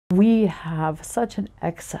We have such an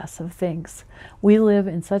excess of things. We live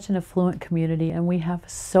in such an affluent community and we have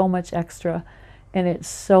so much extra, and it's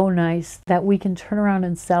so nice that we can turn around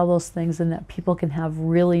and sell those things and that people can have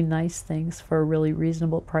really nice things for a really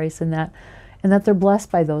reasonable price, and that they're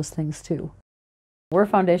blessed by those things too. We're a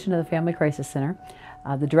foundation of the Family Crisis Center.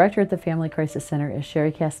 The director at the Family Crisis Center is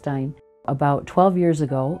Sherry Castine. About 12 years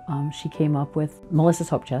ago, she came up with Melissa's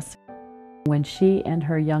Hope Chest. When she and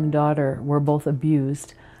her young daughter were both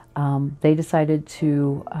abused, they decided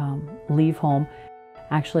to leave home.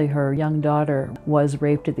 Actually, her young daughter was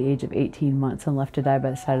raped at the age of 18 months and left to die by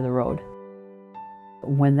the side of the road.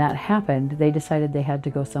 When that happened, they decided they had to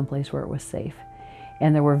go someplace where it was safe.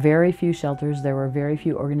 And there were very few shelters, there were very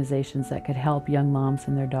few organizations that could help young moms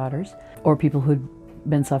and their daughters, or people who'd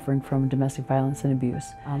been suffering from domestic violence and abuse.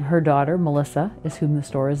 Her daughter, Melissa, is whom the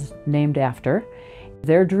store is named after.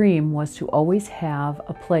 Their dream was to always have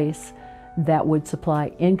a place that would supply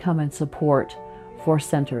income and support for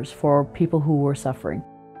centers, for people who were suffering.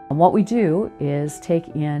 And what we do is take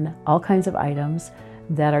in all kinds of items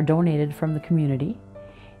that are donated from the community,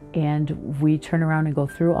 and we turn around and go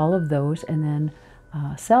through all of those and then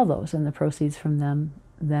sell those, and the proceeds from them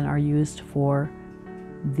then are used for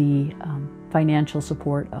the financial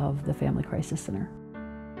support of the Family Crisis Center.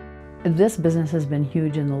 This business has been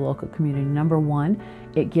huge in the local community. Number one,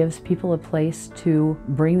 it gives people a place to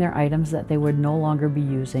bring their items that they would no longer be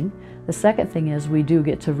using. The second thing is we do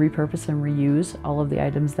get to repurpose and reuse all of the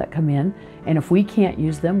items that come in. And if we can't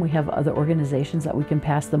use them, we have other organizations that we can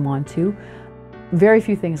pass them on to. Very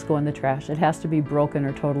few things go in the trash. It has to be broken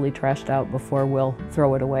or totally trashed out before we'll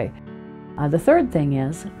throw it away. The third thing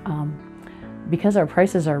is, because our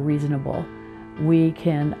prices are reasonable, we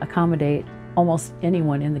can accommodate almost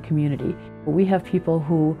anyone in the community. We have people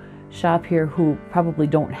who shop here who probably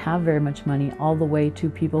don't have very much money, all the way to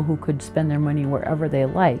people who could spend their money wherever they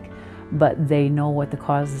like, but they know what the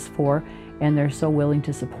cause is for and they're so willing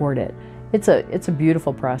to support it. It's a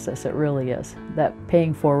beautiful process, it really is. That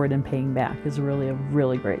paying forward and paying back is really a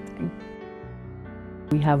really great thing.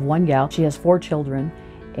 We have one gal, she has 4 children,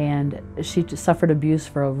 and she suffered abuse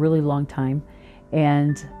for a really long time,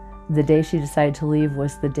 and the day she decided to leave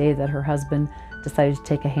was the day that her husband decided to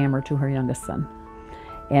take a hammer to her youngest son.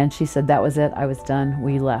 And she said, that was it, I was done,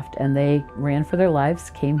 we left. And they ran for their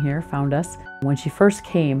lives, came here, found us. When she first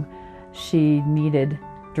came, she needed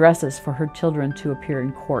dresses for her children to appear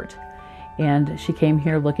in court. And she came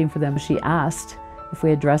here looking for them. She asked if we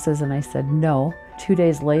had dresses, and I said no. 2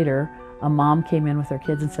 days later, a mom came in with her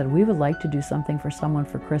kids and said, we would like to do something for someone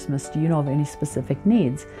for Christmas. Do you know of any specific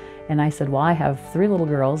needs? And I said, well, I have 3 little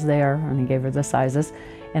girls there, and I gave her the sizes.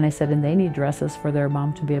 And I said, and they need dresses for their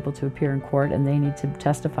mom to be able to appear in court, and they need to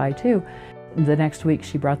testify too. The next week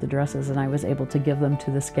she brought the dresses, and I was able to give them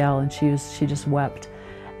to this gal, and she just wept.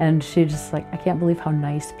 And she just like, I can't believe how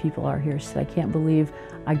nice people are here. She said, I can't believe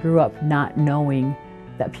I grew up not knowing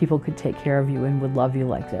that people could take care of you and would love you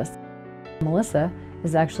like this. Melissa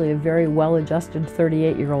is actually a very well-adjusted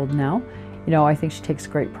 38-year-old now. You know, I think she takes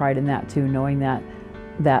great pride in that too, knowing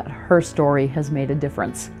that her story has made a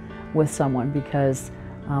difference with someone, because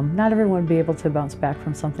not everyone would be able to bounce back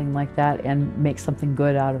from something like that and make something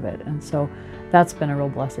good out of it. And so that's been a real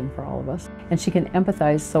blessing for all of us. And she can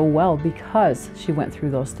empathize so well because she went through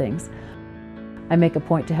those things. I make a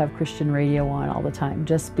point to have Christian radio on all the time,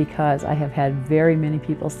 just because I have had very many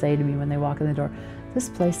people say to me when they walk in the door, this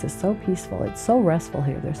place is so peaceful, it's so restful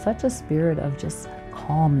here. There's such a spirit of just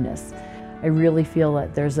calmness. I really feel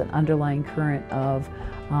that there's an underlying current of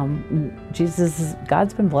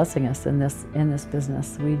God's been blessing us in this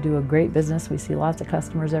business. We do a great business. We see lots of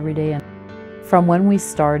customers every day. And from when we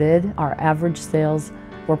started, our average sales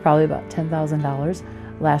were probably about $10,000.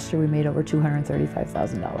 Last year we made over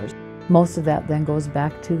 $235,000. Most of that then goes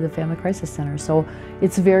back to the Family Crisis Center. So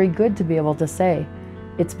it's very good to be able to say,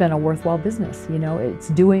 it's been a worthwhile business. You know, it's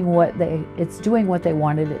doing what they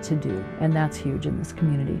wanted it to do, and that's huge in this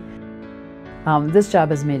community. This job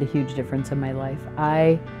has made a huge difference in my life.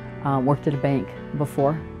 I worked at a bank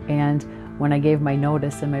before, and when I gave my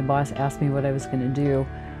notice and my boss asked me what I was going to do,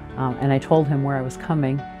 and I told him where I was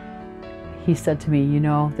coming, he said to me, you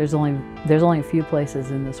know, there's only a few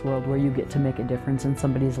places in this world where you get to make a difference in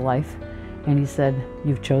somebody's life. And he said,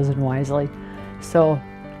 you've chosen wisely. So,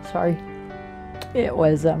 sorry. It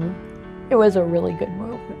was a really good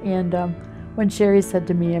move. And when Sherry said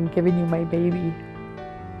to me, I'm giving you my baby,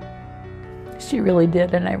 she really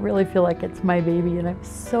did, and I really feel like it's my baby, and I'm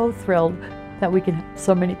so thrilled that we can help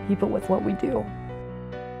so many people with what we do.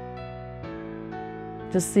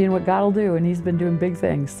 Just seeing what God will do, and He's been doing big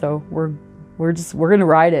things, so we're gonna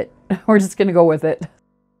ride it. We're just gonna go with it.